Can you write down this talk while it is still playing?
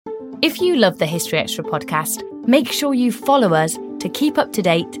If you love the History Extra podcast, make sure you follow us to keep up to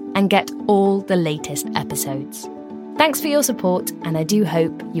date and get all the latest episodes. Thanks for your support, and I do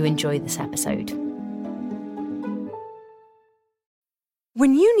hope you enjoy this episode.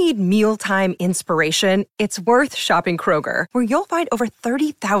 When you need mealtime inspiration, it's worth shopping Kroger, where you'll find over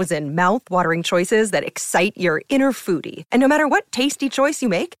 30,000 mouth-watering choices that excite your inner foodie. And no matter what tasty choice you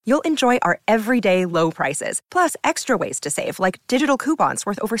make, you'll enjoy our everyday low prices, plus extra ways to save, like digital coupons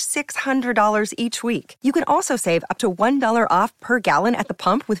worth over $600 each week. You can also save up to $1 off per gallon at the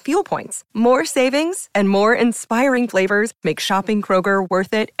pump with fuel points. More savings and more inspiring flavors make shopping Kroger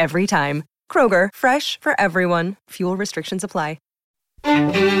worth it every time. Kroger, fresh for everyone. Fuel restrictions apply.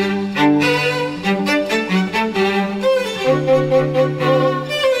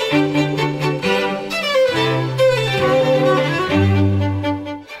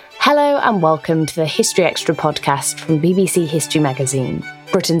 Hello and welcome to the History Extra podcast from BBC History Magazine,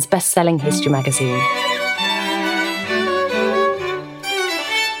 Britain's best-selling history magazine.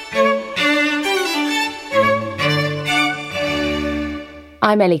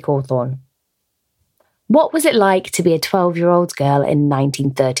 I'm Ellie Cawthorne. What was it like to be a 12-year-old girl in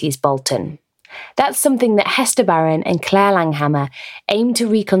 1930s Bolton? That's something that Hester Barron and Claire Langhammer aim to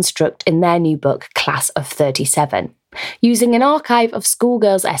reconstruct in their new book, Class of 37, using an archive of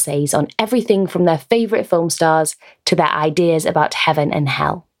schoolgirls' essays on everything from their favourite film stars to their ideas about heaven and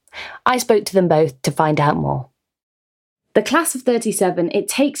hell. I spoke to them both to find out more. The Class of 37, it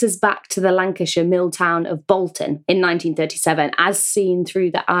takes us back to the Lancashire mill town of Bolton in 1937, as seen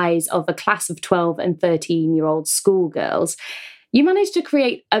through the eyes of a class of 12 and 13-year-old schoolgirls. You managed to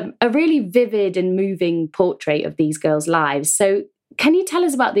create a really vivid and moving portrait of these girls' lives. So can you tell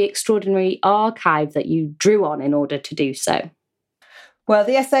us about the extraordinary archive that you drew on in order to do so? Well,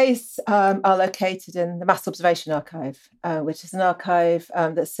 the essays are located in the Mass Observation Archive, which is an archive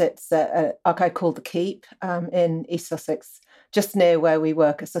that sits at an archive called The Keep in East Sussex, just near where we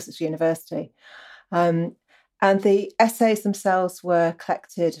work at Sussex University. And the essays themselves were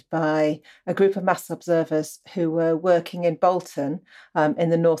collected by a group of mass observers who were working in Bolton in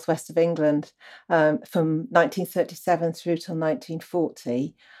the northwest of England from 1937 through till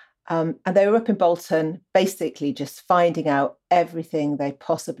 1940. And they were up in Bolton, basically just finding out everything they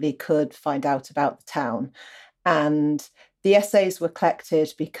possibly could find out about the town. And the essays were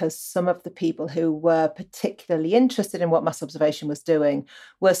collected because some of the people who were particularly interested in what mass observation was doing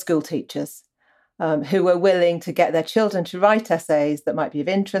were school teachers who were willing to get their children to write essays that might be of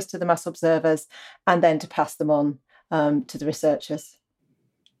interest to the mass observers and then to pass them on to the researchers.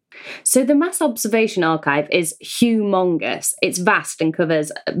 So the Mass Observation Archive is humongous. It's vast and covers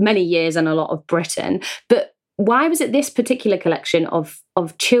many years and a lot of Britain. But why was it this particular collection of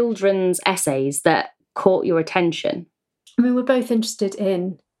children's essays that caught your attention? I mean, we're both interested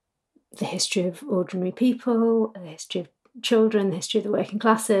in the history of ordinary people, the history of children, the history of the working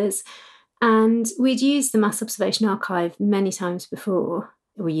classes. And we'd used the Mass Observation Archive many times before.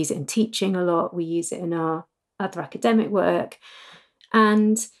 We use it in teaching a lot. We use it in our other academic work.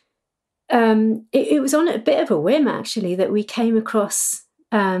 And it was on a bit of a whim, actually, that we came across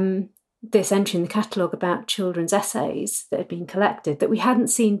this entry in the catalogue about children's essays that had been collected that we hadn't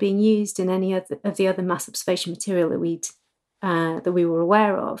seen being used in any of the other mass observation material that we were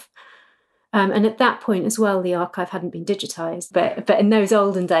aware of. And at that point as well, the archive hadn't been digitised. But in those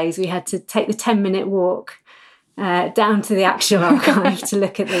olden days, we had to take the 10-minute walk down to the actual archive to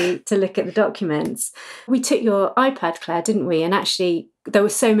look at the documents. We took your iPad, Claire, didn't we? And actually, there were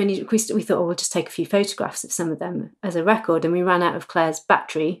so many. We thought, oh, we'll just take a few photographs of some of them as a record. And we ran out of Claire's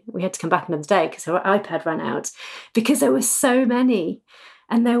battery. We had to come back another day because her iPad ran out because there were so many,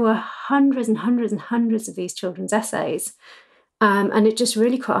 and there were hundreds and hundreds and hundreds of these children's essays. And it just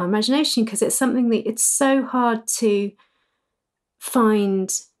really caught our imagination because it's something that it's so hard to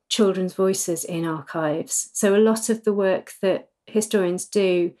find children's voices in archives. So a lot of the work that historians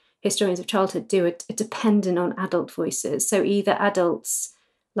of childhood do, are dependent on adult voices. So either adults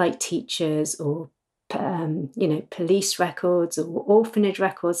like teachers or, police records or orphanage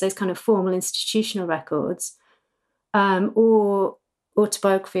records, those kind of formal institutional records, or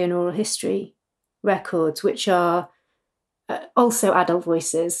autobiography and oral history records, which are also adult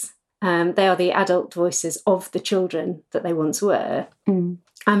voices. They are the adult voices of the children that they once were. Mm.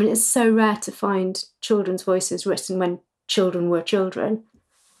 I mean, it's so rare to find children's voices written when children were children.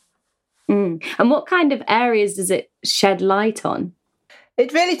 Mm. And what kind of areas does it shed light on?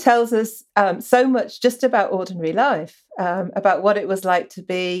 It really tells us so much just about ordinary life, about what it was like to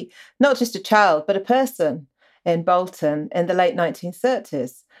be not just a child, but a person in Bolton in the late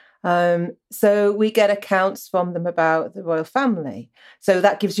 1930s. So we get accounts from them about the royal family. So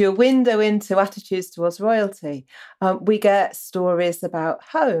that gives you a window into attitudes towards royalty. We get stories about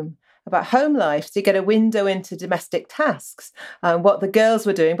home life. So you get a window into domestic tasks, what the girls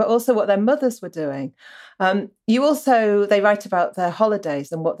were doing, but also what their mothers were doing. They write about their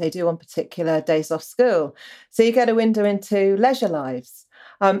holidays and what they do on particular days off school. So you get a window into leisure lives.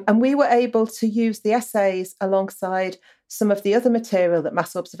 And we were able to use the essays alongside some of the other material that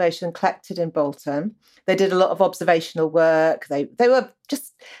Mass Observation collected in Bolton. They did a lot of observational work. They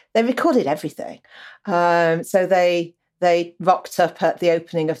recorded everything. So they rocked up at the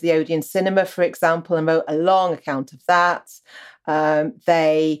opening of the Odeon Cinema, for example, and wrote a long account of that.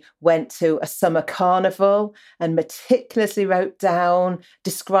 They went to a summer carnival and meticulously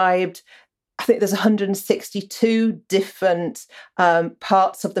described, I think there's 162 different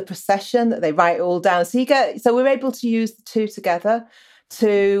parts of the procession that they write all down. So we're able to use the two together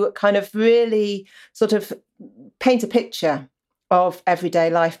to kind of really sort of paint a picture of everyday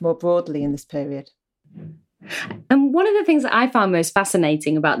life more broadly in this period. And one of the things that I found most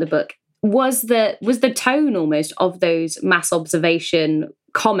fascinating about the book was the tone almost of those mass observation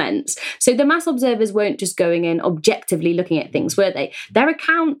comments. So the mass observers weren't just going in objectively looking at things, were they? Their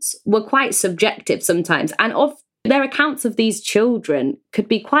accounts were quite subjective sometimes, and their accounts of these children could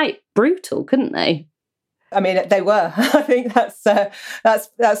be quite brutal, couldn't they? I mean, they were. I think that's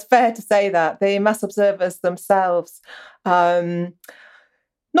fair to say that the mass observers themselves, not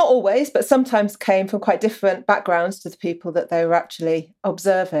always, but sometimes came from quite different backgrounds to the people that they were actually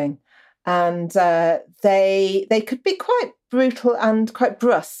observing. And they could be quite brutal and quite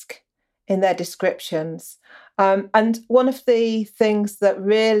brusque in their descriptions. And one of the things that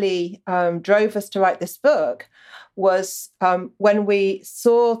really drove us to write this book was when we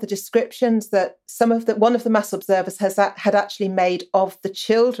saw the descriptions that one of the mass observers had actually made of the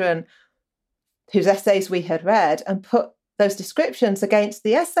children whose essays we had read, and put those descriptions against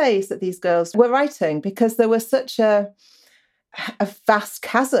the essays that these girls were writing, because there was such a vast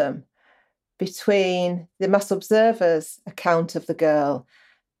chasm between the mass observer's account of the girl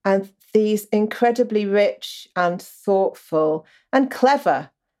and these incredibly rich and thoughtful and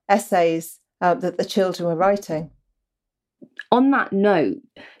clever essays that the children were writing. On that note,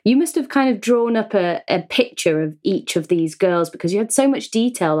 you must have kind of drawn up a picture of each of these girls, because you had so much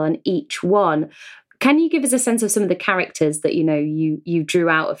detail on each one. Can you give us a sense of some of the characters that you drew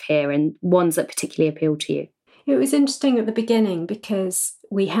out of here, and ones that particularly appealed to you? It was interesting at the beginning because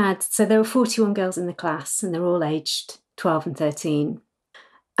there were 41 girls in the class, and they're all aged 12 and 13.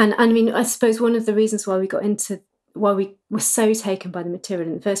 And I mean, I suppose one of the reasons why we were so taken by the material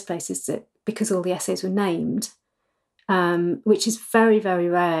in the first place is that because all the essays were named, which is very, very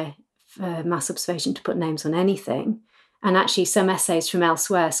rare for mass observation to put names on anything. And actually some essays from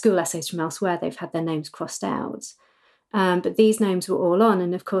elsewhere, school essays from elsewhere, they've had their names crossed out. But these names were all on.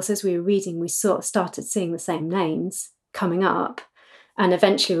 And of course, as we were reading, we sort of started seeing the same names coming up. And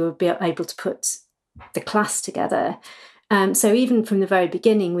eventually we would be able to put the class together. So even from the very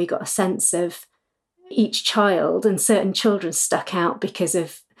beginning, we got a sense of each child, and certain children stuck out because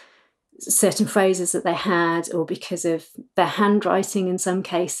of certain phrases that they had, or because of their handwriting in some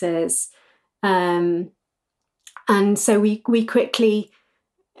cases. And so we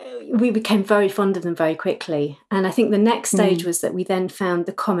became very fond of them very quickly. And I think the next stage was that we then found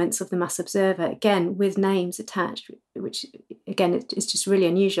the comments of the Mass Observer, again, with names attached, which, again, is just really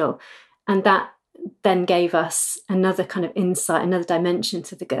unusual. And that then gave us another kind of insight, another dimension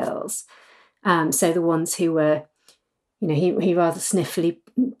to the girls. So the ones who were, he rather sniffily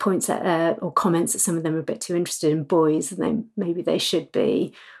points at or comments that some of them are a bit too interested in boys than maybe they should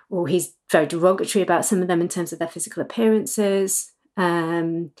be, or he's very derogatory about some of them in terms of their physical appearances.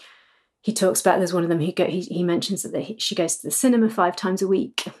 He talks about, there's one of them he mentions that she goes to the cinema 5 times a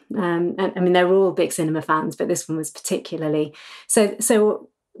week. And I mean, they're all big cinema fans, but this one was particularly. So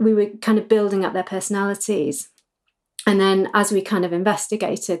we were kind of building up their personalities. And then as we kind of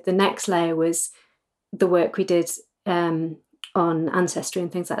investigated, the next layer was the work we did on ancestry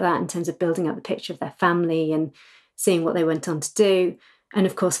and things like that, in terms of building up the picture of their family and seeing what they went on to do. And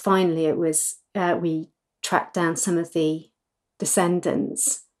of course, finally, it was we tracked down some of the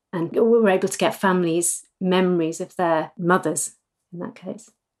descendants, and we were able to get families' memories of their mothers in that case.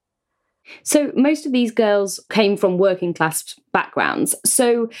 So most of these girls came from working class backgrounds.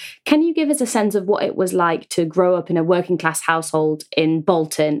 So can you give us a sense of what it was like to grow up in a working class household in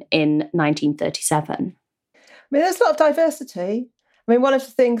Bolton in 1937? I mean, there's a lot of diversity. I I mean, one of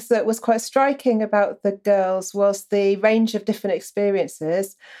the things that was quite striking about the girls was the range of different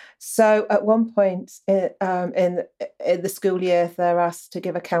experiences. So at one point in the school year, they're asked to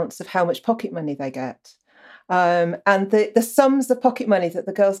give accounts of how much pocket money they get. And the sums of pocket money that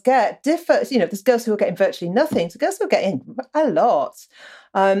the girls get differ. There's girls who are getting virtually nothing to girls who are getting a lot.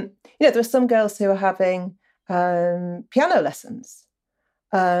 There are some girls who are having piano lessons.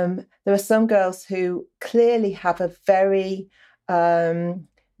 There are some girls who clearly have a very,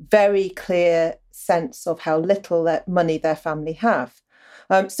 very clear sense of how little money their family have.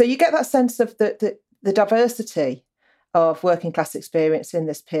 So you get that sense of the diversity of working class experience in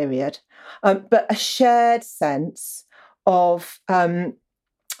this period, but a shared sense of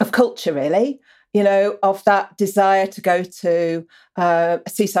culture, really, of that desire to go to a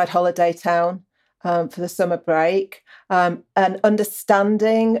seaside holiday town for the summer break, an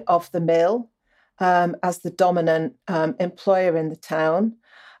understanding of the mill as the dominant employer in the town,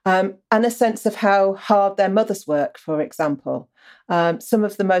 and a sense of how hard their mothers work, for example. Some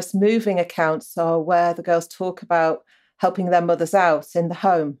of the most moving accounts are where the girls talk about helping their mothers out in the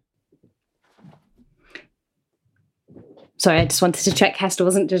home. Sorry, I just wanted to check Hester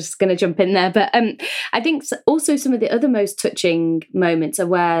wasn't just going to jump in there. But I think also some of the other most touching moments are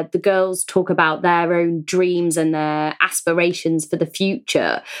where the girls talk about their own dreams and their aspirations for the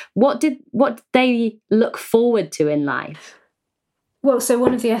future. What they look forward to in life? Well, so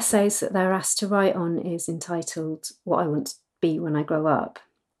one of the essays that they're asked to write on is entitled "What I Want to Be When I Grow Up."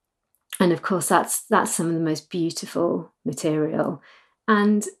 And of course, that's some of the most beautiful material.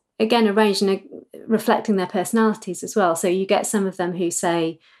 And again, arranged and reflecting their personalities as well. So you get some of them who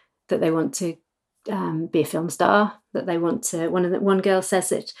say that they want to be a film star, that they want to. One girl says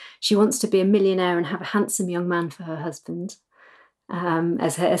that she wants to be a millionaire and have a handsome young man for her husband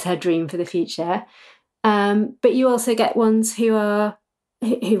as her dream for the future. But you also get ones who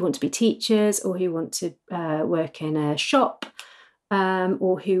want to be teachers, or who want to work in a shop,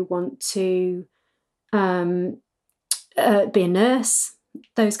 or who want to be a nurse.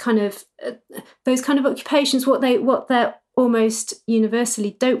 Those kind of occupations. What they almost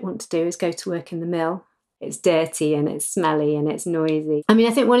universally don't want to do is go to work in the mill. It's dirty and it's smelly and it's noisy. I mean,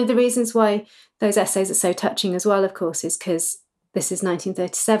 I think one of the reasons why those essays are so touching as well, of course, is because this is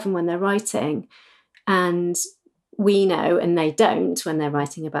 1937 when they're writing, and we know, and they don't, when they're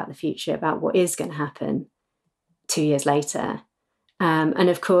writing about the future, about what is going to happen 2 years later. And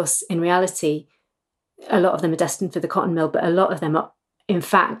of course, in reality, a lot of them are destined for the cotton mill, but a lot of them are, in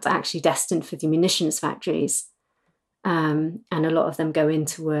fact, actually destined for the munitions factories. And a lot of them go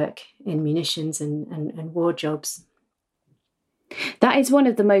into work in munitions and war jobs. That is one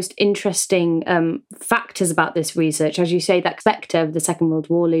of the most interesting factors about this research, as you say, that spectre of the Second World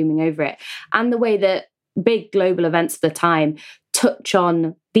War looming over it, and the way that big global events of the time touch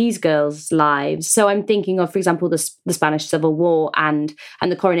on these girls' lives. So I'm thinking of, for example, the Spanish Civil War and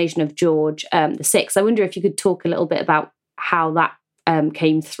the coronation of George VI. I wonder if you could talk a little bit about how that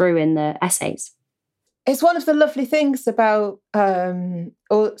came through in the essays. It's one of the lovely things about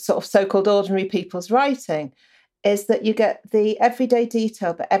all sort of so-called ordinary people's writing, is that you get the everyday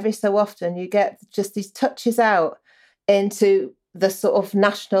detail, but every so often you get just these touches out into the sort of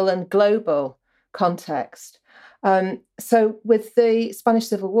national and global context. So with the Spanish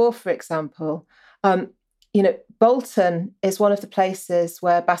Civil War, for example, Bolton is one of the places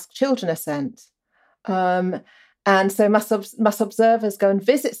where Basque children are sent. And so mass observers go and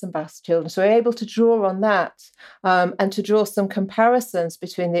visit some Basque children. So we're able to draw on that and to draw some comparisons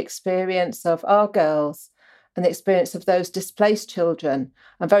between the experience of our girls and the experience of those displaced children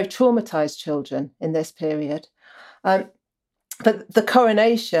and very traumatized children in this period. But the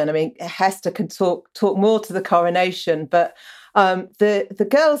coronation, I mean, Hester can talk more to the coronation, but the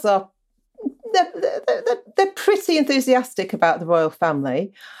girls are they're pretty enthusiastic about the royal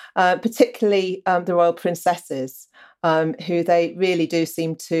family, particularly the royal princesses, who they really do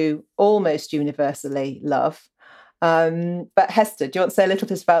seem to almost universally love. But Hester, do you want to say a little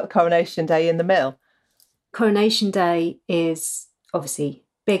bit about Coronation Day in the Mill? Coronation Day is obviously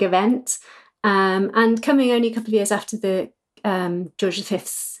a big event, and coming only a couple of years after the George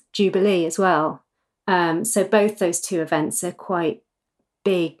V's Jubilee as well. So both those two events are quite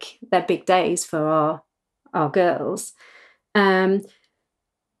big. They're big days for our girls.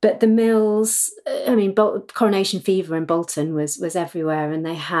 But the mills, I mean, Coronation Fever in Bolton was everywhere, and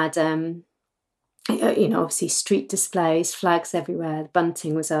they had, obviously street displays, flags everywhere. The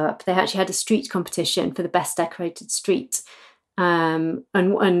bunting was up. They actually had a street competition for the best decorated street, and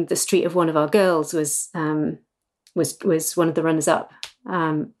the street of one of our girls was one of the runners up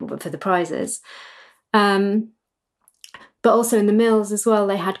for the prizes. But also in the mills as well,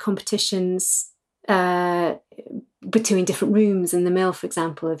 they had competitions between different rooms in the mill, for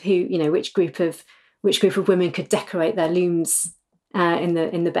example, of who, which group of women could decorate their looms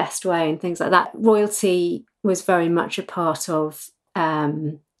in the best way and things like that. Royalty was very much a part of.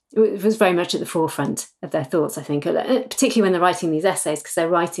 It was very much at the forefront of their thoughts, I think, particularly when they're writing these essays, because they're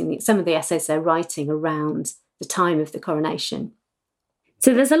writing some of the essays they're writing around the time of the coronation.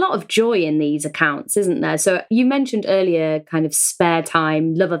 So there's a lot of joy in these accounts, isn't there? So you mentioned earlier kind of spare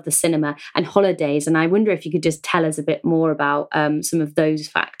time, love of the cinema and holidays. And I wonder if you could just tell us a bit more about some of those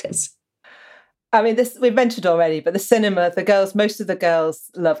factors. I mean, this we've mentioned already, but the cinema, most of the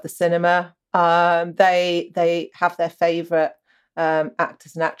girls love the cinema. They have their favourite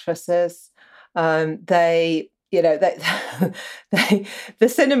actors and actresses. The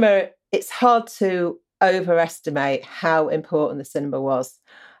cinema, it's hard to overestimate how important the cinema was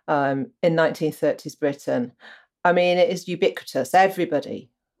in 1930s Britain. I mean, it is ubiquitous.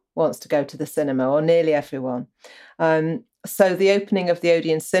 Everybody wants to go to the cinema, or nearly everyone. So the opening of the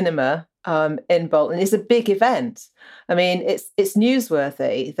Odeon Cinema in Bolton is a big event. I mean, it's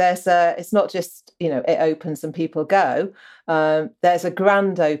newsworthy. It's not just, it opens and people go. There's a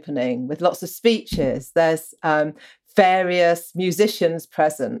grand opening with lots of speeches. There's various musicians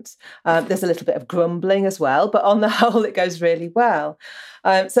present. There's a little bit of grumbling as well, but on the whole, it goes really well.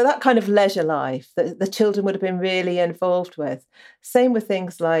 So that kind of leisure life that the children would have been really involved with. Same with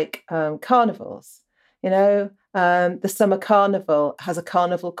things like carnivals. The summer carnival has a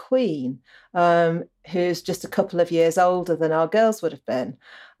carnival queen who's just a couple of years older than our girls would have been.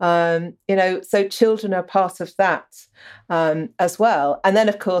 So children are part of that as well. And then,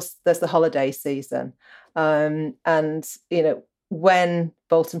 of course, there's the holiday season. When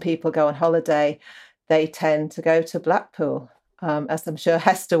Bolton people go on holiday, they tend to go to Blackpool, as I'm sure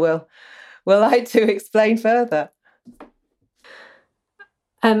Hester will like to explain further.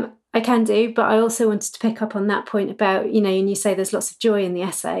 I can do, but I also wanted to pick up on that point about, and you say there's lots of joy in the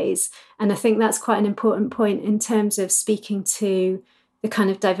essays. And I think that's quite an important point in terms of speaking to the kind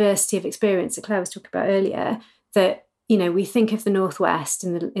of diversity of experience that Claire was talking about earlier, that, we think of the Northwest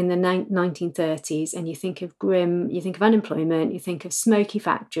in the 1930s, and you think of grim, you think of unemployment, you think of smoky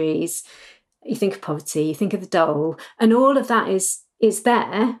factories, you think of poverty, you think of the dole, and all of that is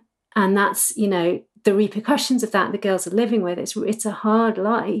there. And that's, the repercussions of that the girls are living with. It's a hard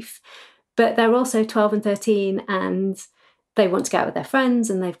life, but they're also 12 and 13 and they want to get out with their friends,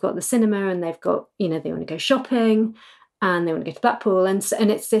 and they've got the cinema, and they've got, they want to go shopping, and they want to go to Blackpool. And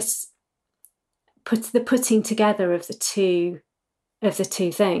it's this putting together of the two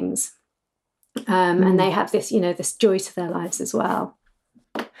things. And they have this, this joy to their lives as well.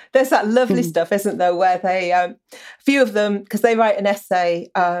 There's that lovely stuff, isn't there, where they, a few of them, because they write an essay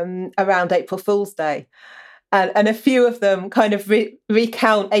around April Fool's Day, and a few of them kind of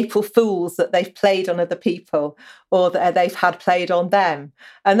recount April Fools that they've played on other people, or that they've had played on them.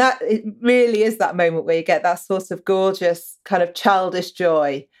 And that it really is that moment where you get that sort of gorgeous kind of childish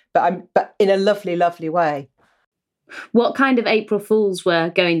joy, but in a lovely, lovely way. What kind of April Fools were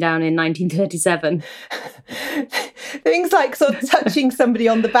going down in 1937? Things like sort of touching somebody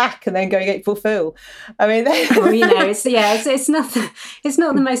on the back and then going April Fool. I mean, it's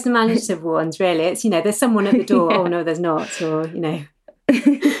not the most imaginative ones, really. It's, there's someone at the door. Yeah. Oh no, there's not. Or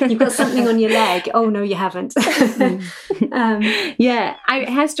you've got something on your leg. Oh no, you haven't.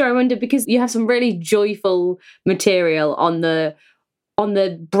 Hester, I wonder, because you have some really joyful material on the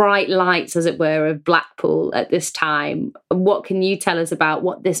bright lights, as it were, of Blackpool at this time. What can you tell us about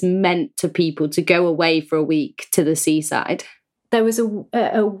what this meant to people to go away for a week to the seaside? There was a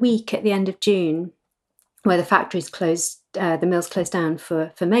week at the end of June where the factories closed, the mills closed down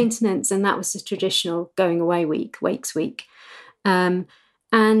for maintenance, and that was the traditional going away week, Wakes Week. And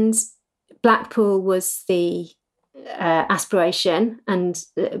Blackpool was the aspiration, and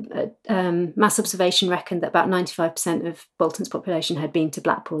Mass Observation reckoned that about 95% of Bolton's population had been to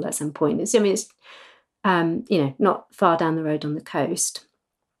Blackpool at some point. It's not far down the road on the coast,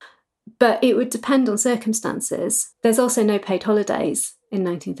 but it would depend on circumstances. There's also no paid holidays in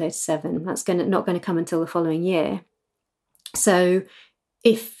 1937. That's not going to come until the following year. So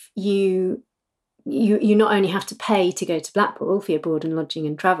if you not only have to pay to go to Blackpool for your board and lodging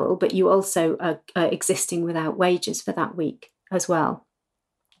and travel, but you also are existing without wages for that week as well.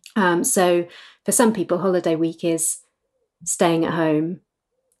 So for some people, holiday week is staying at home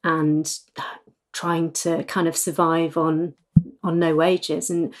and trying to kind of survive on no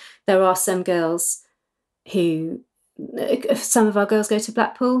wages. And there are some girls some of our girls go to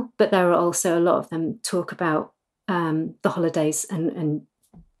Blackpool, but there are also a lot of them talk about the holidays and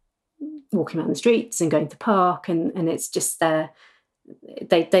walking around the streets and going to the park, and it's just they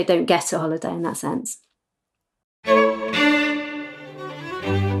don't get a holiday in that sense.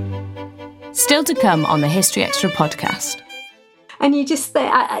 Still to come on the History Extra podcast. And you just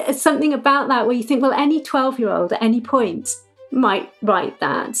something about that where you think, well, any 12-year-old at any point might write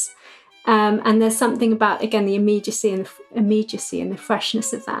that. And there's something about, again, the immediacy and the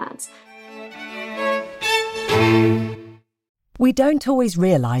freshness of that. We don't always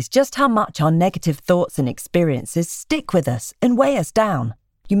realise just how much our negative thoughts and experiences stick with us and weigh us down.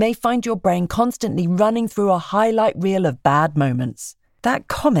 You may find your brain constantly running through a highlight reel of bad moments. That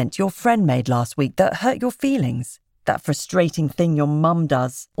comment your friend made last week that hurt your feelings. That frustrating thing your mum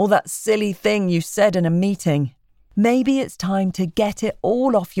does. Or that silly thing you said in a meeting. Maybe it's time to get it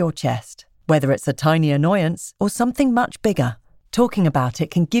all off your chest. Whether it's a tiny annoyance or something much bigger, talking about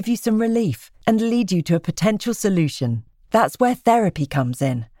it can give you some relief and lead you to a potential solution. That's where therapy comes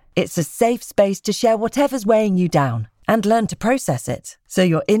in. It's a safe space to share whatever's weighing you down and learn to process it, so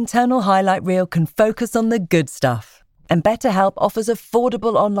your internal highlight reel can focus on the good stuff. And BetterHelp offers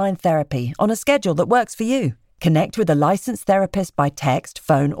affordable online therapy on a schedule that works for you. Connect with a licensed therapist by text,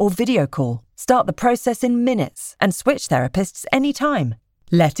 phone, or video call. Start the process in minutes and switch therapists anytime.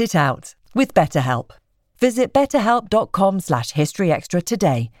 Let it out with BetterHelp. Visit betterhelp.com/historyextra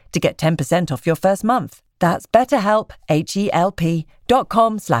today to get 10% off your first month. That's BetterHelp,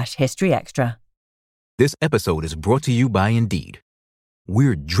 HELP.com/historyextra. This episode is brought to you by Indeed.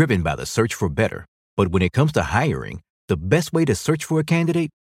 We're driven by the search for better, but when it comes to hiring, the best way to search for a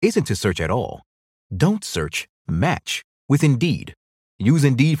candidate isn't to search at all. Don't search, match with Indeed. Use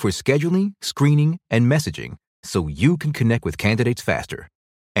Indeed for scheduling, screening, and messaging so you can connect with candidates faster.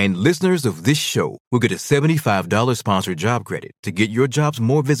 And listeners of this show will get a $75 sponsored job credit to get your jobs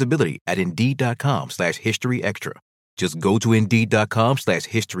more visibility at Indeed.com/historyextra. Just go to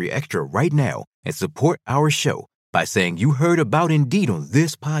Indeed.com/historyextra right now and support our show by saying you heard about Indeed on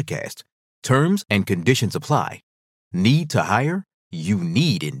this podcast. Terms and conditions apply. Need to hire? You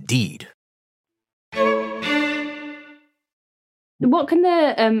need Indeed. What can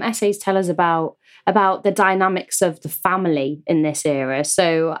the essays tell us about the dynamics of the family in this era?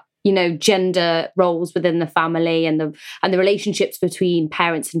 So, gender roles within the family and the relationships between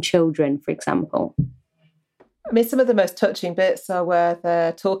parents and children, for example. I mean, some of the most touching bits are where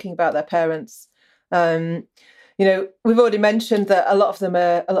they're talking about their parents. We've already mentioned that a lot of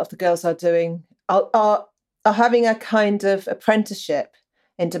the girls are having a kind of apprenticeship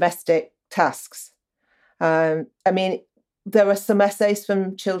in domestic tasks. There are some essays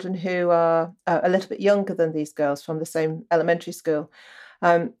from children who are a little bit younger than these girls from the same elementary school.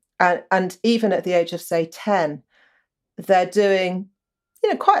 And even at the age of, say, 10, they're doing,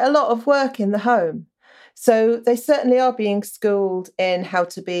 quite a lot of work in the home. So they certainly are being schooled in how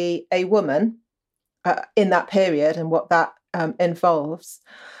to be a woman in that period and what that involves.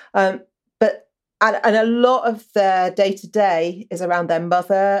 And a lot of their day-to-day is around their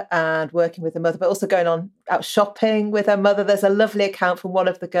mother and working with the mother, but also going out shopping with her mother. There's a lovely account from one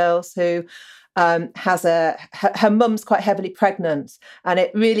of the girls who her mum's quite heavily pregnant, and it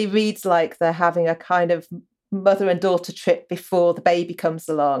really reads like they're having a kind of mother and daughter trip before the baby comes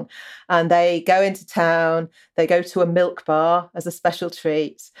along. And they go into town, they go to a milk bar as a special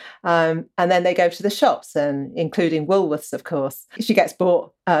treat, and then they go to the shops, and including Woolworths, of course. She gets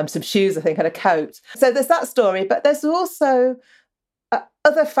bought some shoes, I think, and a coat. So there's that story, but there's also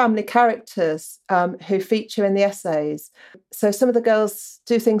other family characters who feature in the essays. So some of the girls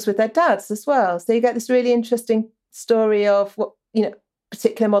do things with their dads as well. So you get this really interesting story of what,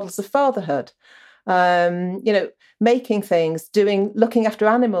 particular models of fatherhood. Making things, looking after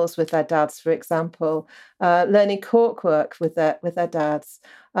animals with their dads, for example, learning cork work with their dads,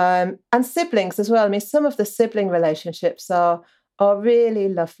 and siblings as well. I mean, some of the sibling relationships are really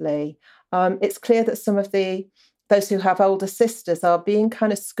lovely. It's clear that some of those who have older sisters are being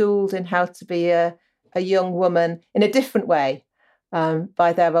kind of schooled in how to be a young woman in a different way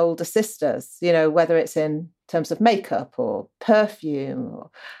by their older sisters, whether it's in terms of makeup or perfume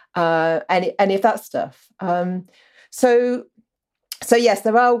or any of that stuff. So yes,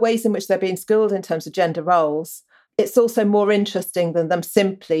 there are ways in which they're being schooled in terms of gender roles. It's also more interesting than them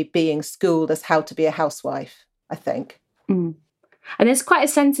simply being schooled as how to be a housewife, I think. Mm. And there's quite a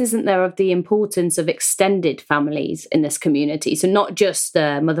sense, isn't there, of the importance of extended families in this community. So not just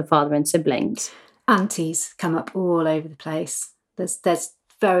mother, father and siblings. Aunties come up all over the place. There's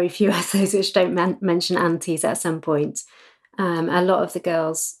very few essays which don't mention aunties at some point. A lot of the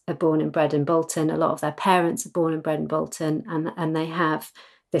girls are born and bred in Bolton. A lot of their parents are born and bred in Bolton, and they have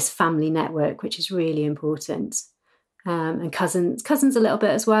this family network, which is really important. and cousins a little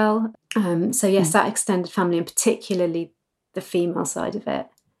bit as well. So yes, that extended family, and particularly the female side of it,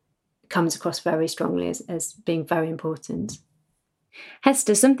 comes across very strongly as being very important.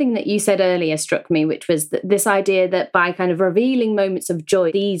 Hester, something that you said earlier struck me, which was that this idea that by kind of revealing moments of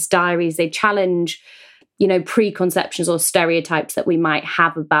joy, these diaries, they challenge, preconceptions or stereotypes that we might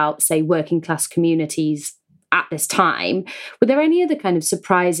have about, say, working class communities at this time. Were there any other kind of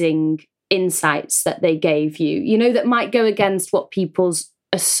surprising insights that they gave you, that might go against what people's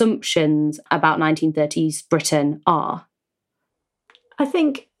assumptions about 1930s Britain are? I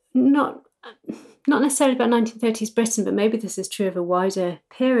think not necessarily about 1930s Britain, but maybe this is true of a wider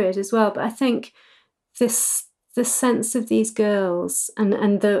period as well. But I think the sense of these girls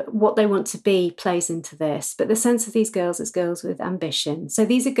and what they want to be plays into this. But the sense of these girls as girls with ambition. So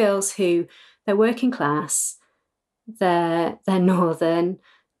these are girls who, they're working class, they're northern,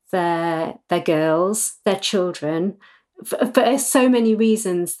 they're girls, they're children. For so many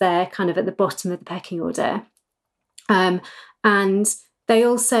reasons, they're kind of at the bottom of the pecking order. And they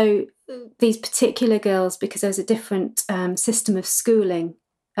also, these particular girls, because there's a different system of schooling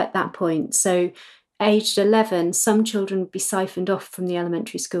at that point. So aged 11, some children would be siphoned off from the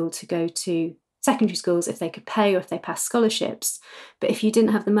elementary school to go to secondary schools if they could pay or if they passed scholarships. But if you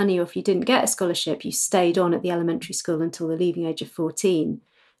didn't have the money or if you didn't get a scholarship, you stayed on at the elementary school until the leaving age of 14.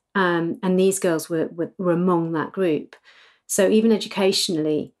 And these girls were among that group. So even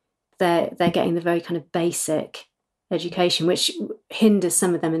educationally, they're getting the very kind of basic education, which hinders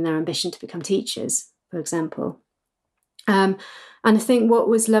some of them in their ambition to become teachers, for example. And I think what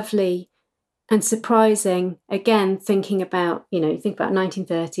was lovely and surprising, again, thinking about, you think about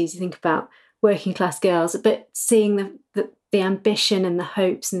 1930s, you think about working class girls, but seeing the ambition and the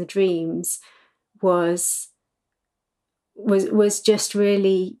hopes and the dreams was just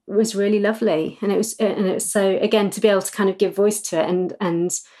really lovely. And it was so, again, to be able to kind of give voice to it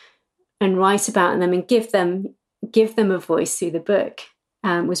and write about them and give them a voice through the book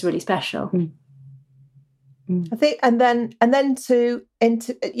was really special. I think, and then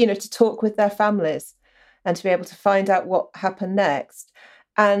to talk with their families and to be able to find out what happened next.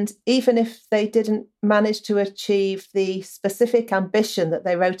 And even if they didn't manage to achieve the specific ambition that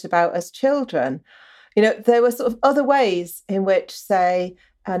they wrote about as children, there were sort of other ways in which, say,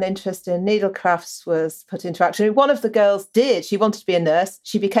 an interest in needlecrafts was put into action. One of the girls did. She wanted to be a nurse.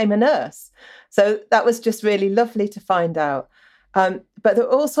 She became a nurse. So that was just really lovely to find out. But there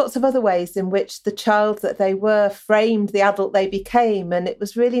were all sorts of other ways in which the child that they were framed the adult they became. And it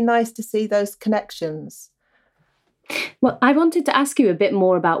was really nice to see those connections. Well, I wanted to ask you a bit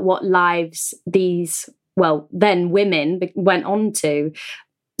more about what lives these, then women went on to.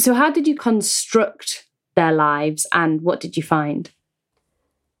 So how did you construct their lives and what did you find?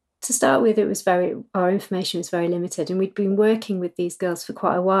 To start with, our information was very limited, and we'd been working with these girls for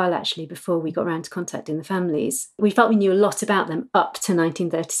quite a while, actually, before we got around to contacting the families. We felt we knew a lot about them up to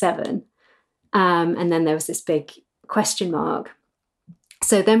 1937, and then there was this big question mark.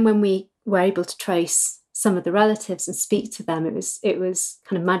 So then when we were able to trace some of the relatives and speak to them, it was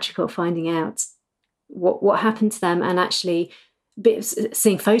kind of magical finding out what happened to them, and actually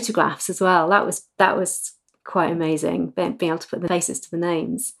seeing photographs as well. That was quite amazing, being able to put the faces to the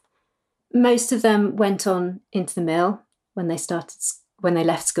names. Most of them went on into the mill when they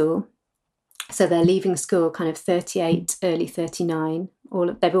left school. So they're leaving school kind of 38, early 39.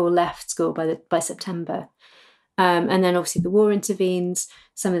 They've all left school by September. And then obviously the war intervenes.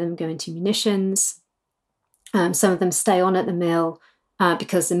 Some of them go into munitions. Some of them stay on at the mill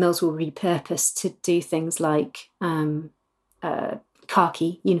because the mills were repurposed to do things like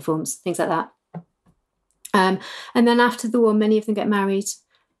khaki uniforms, things like that. And then after the war, many of them get married,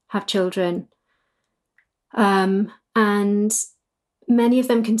 have children, and many of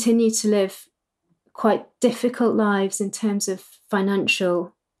them continue to live quite difficult lives in terms of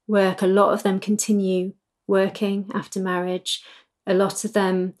financial work. A lot of them continue working after marriage. A lot of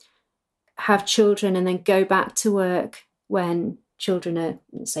them have children and then go back to work when children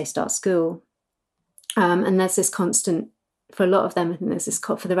start school. And there's this constant, for a lot of them, I think there's this,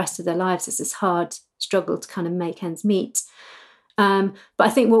 for the rest of their lives, there's this hard struggle to kind of make ends meet. But I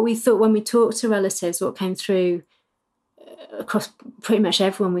think what we thought when we talked to relatives, what came through across pretty much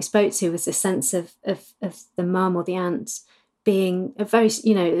everyone we spoke to was this sense of the mum or the aunt being a very,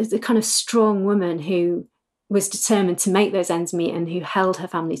 the kind of strong woman who was determined to make those ends meet and who held her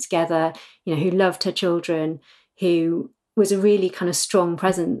family together, who loved her children, who was a really kind of strong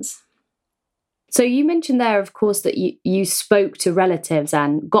presence. So you mentioned there, of course, that you spoke to relatives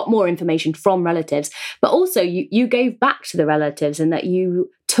and got more information from relatives, but also you gave back to the relatives and that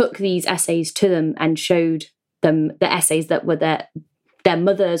you took these essays to them and showed them the essays that were their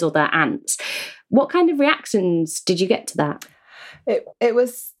mothers or their aunts. What kind of reactions did you get to that? It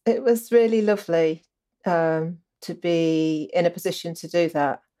was really lovely to be in a position to do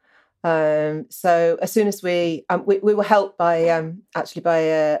that. So as soon as we were helped by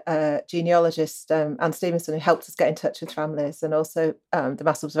a genealogist, Anne Stevenson, who helped us get in touch with families, and also the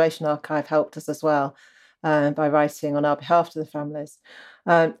Mass Observation Archive helped us as well by writing on our behalf to the families.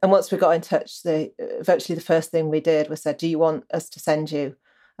 And once we got in touch, virtually the first thing we did was said, "Do you want us to send you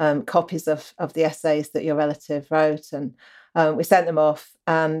copies of the essays that your relative wrote?" And we sent them off,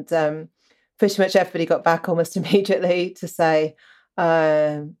 and pretty much everybody got back almost immediately to say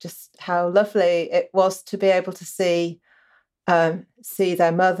just how lovely it was to be able to see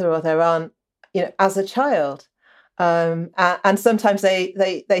their mother or their aunt, as a child. And sometimes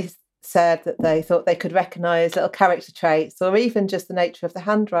they said that they thought they could recognise little character traits or even just the nature of the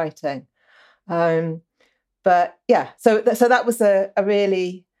handwriting. But yeah, so that was a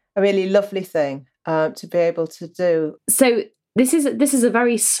really lovely thing to be able to do. So this is a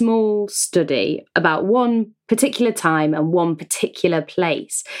very small study about one particular time and one particular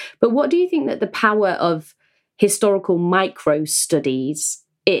place. But what do you think that the power of historical micro studies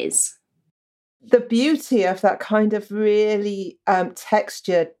is? The beauty of that kind of really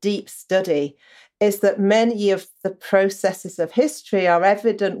textured, deep study is that many of the processes of history are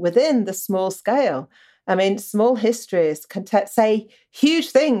evident within the small scale. I mean, small histories can say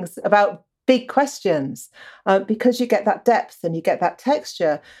huge things about big questions because you get that depth and you get that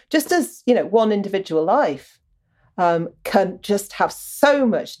texture, just as, one individual life can just have so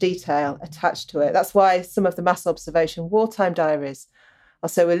much detail attached to it. That's why some of the mass observation wartime diaries are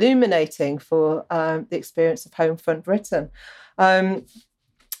so illuminating for the experience of home front Britain.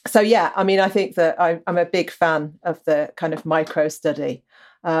 So yeah, I mean, I think that I'm a big fan of the kind of micro study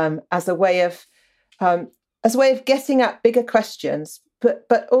as a way of getting at bigger questions,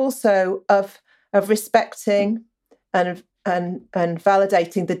 but also of respecting and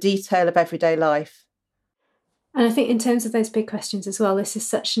validating the detail of everyday life. And I think in terms of those big questions as well, this is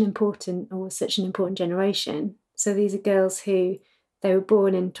such an important generation. So these are girls who, they were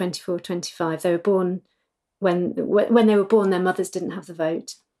born in 24, 25. They were born when they were born, their mothers didn't have the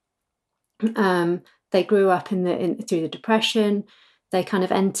vote. They grew up through the Depression. They kind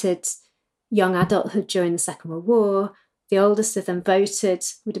of entered young adulthood during the Second World War. The oldest of them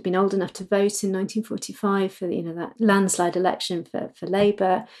would have been old enough to vote in 1945 for that landslide election for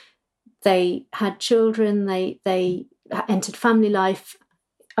Labour. They had children. They entered family life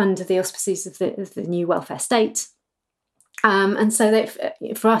under the auspices of the new welfare state. And so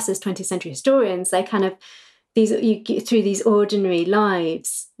for us as 20th century historians, they kind of through these ordinary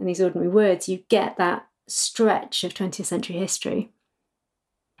lives and these ordinary words, you get that stretch of 20th century history.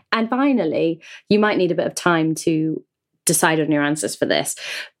 And finally, you might need a bit of time to decide on your answers for this.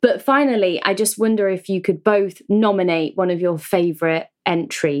 But finally, I just wonder if you could both nominate one of your favourite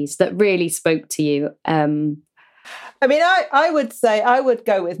entries that really spoke to you. I mean, I would say I would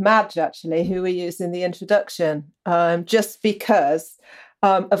go with Madge, actually, who we use in the introduction, just because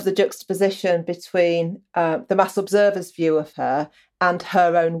of the juxtaposition between the mass observer's view of her and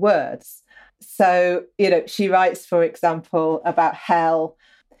her own words. So, she writes, for example, about hell.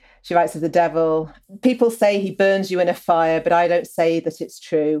 She writes of the devil. People say he burns you in a fire, but I don't say that it's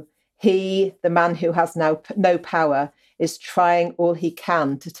true. He, the man who has now no power, is trying all he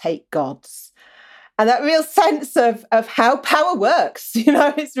can to take God's. And that real sense of how power works,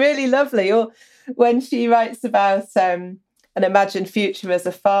 it's really lovely. Or when she writes about an imagined future as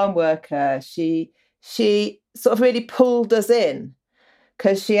a farm worker, she sort of really pulled us in,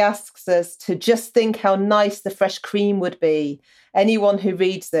 because she asks us to just think how nice the fresh cream would be. Anyone who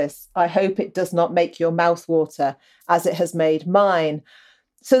reads this, I hope it does not make your mouth water as it has made mine.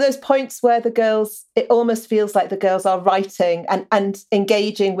 So those points where it almost feels like the girls are writing and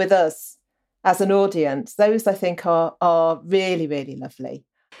engaging with us as an audience, those I think are really, really lovely.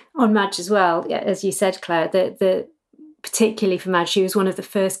 On Madge as well, yeah, as you said, Claire, the particularly for Madge, she was one of the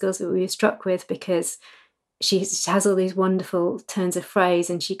first girls that we were struck with, because she has all these wonderful turns of phrase,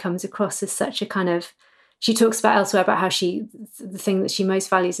 and she comes across as such a kind of, she talks about elsewhere about how the thing that she most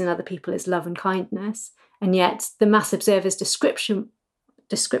values in other people is love and kindness. And yet the mass observer's description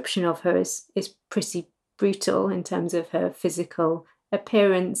of her is pretty brutal in terms of her physical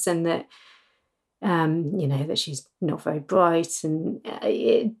appearance, and that, that she's not very bright, and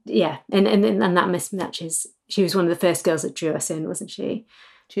and that mismatches. She was one of the first girls that drew us in, wasn't she?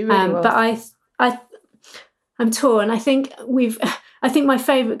 She really was. But I'm torn. I think my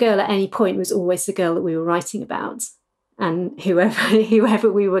favourite girl at any point was always the girl that we were writing about. and whoever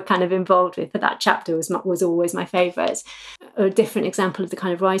we were kind of involved with for that chapter was always my favourite. A different example of the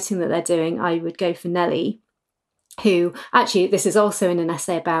kind of writing that they're doing, I would go for Nellie, who actually, this is also in an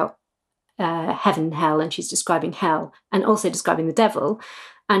essay about heaven and hell, and she's describing hell and also describing the devil.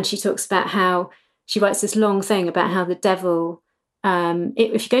 And she talks about how she writes this long thing about how the devil,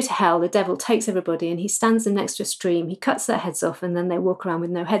 if you go to hell, the devil takes everybody and he stands them next to a stream, he cuts their heads off, and then they walk around with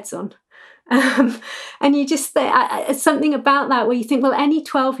no heads on. And you just something about that where you think, well, any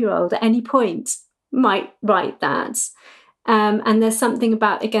 12-year-old at any point might write that. And there's something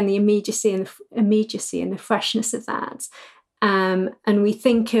about, again, the immediacy and the freshness of that. And we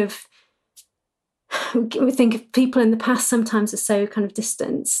think of people in the past sometimes as so kind of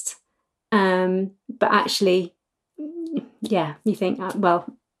distanced, but actually, yeah, you think, well,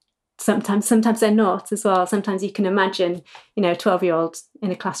 sometimes they're not as well. Sometimes you can imagine, a 12-year-old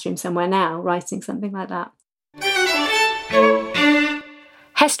in a classroom somewhere now writing something like that.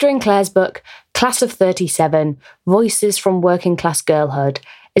 Hester and Claire's book, Class of 37, Voices from Working Class Girlhood,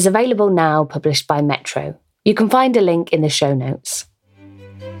 is available now, published by Metro. You can find a link in the show notes.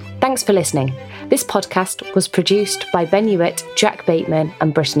 Thanks for listening. This podcast was produced by Ben Hewitt, Jack Bateman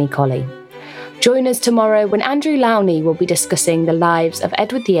and Brittany Colley. Join us tomorrow when Andrew Lowney will be discussing the lives of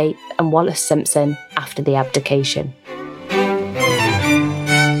Edward VIII and Wallace Simpson after the abdication.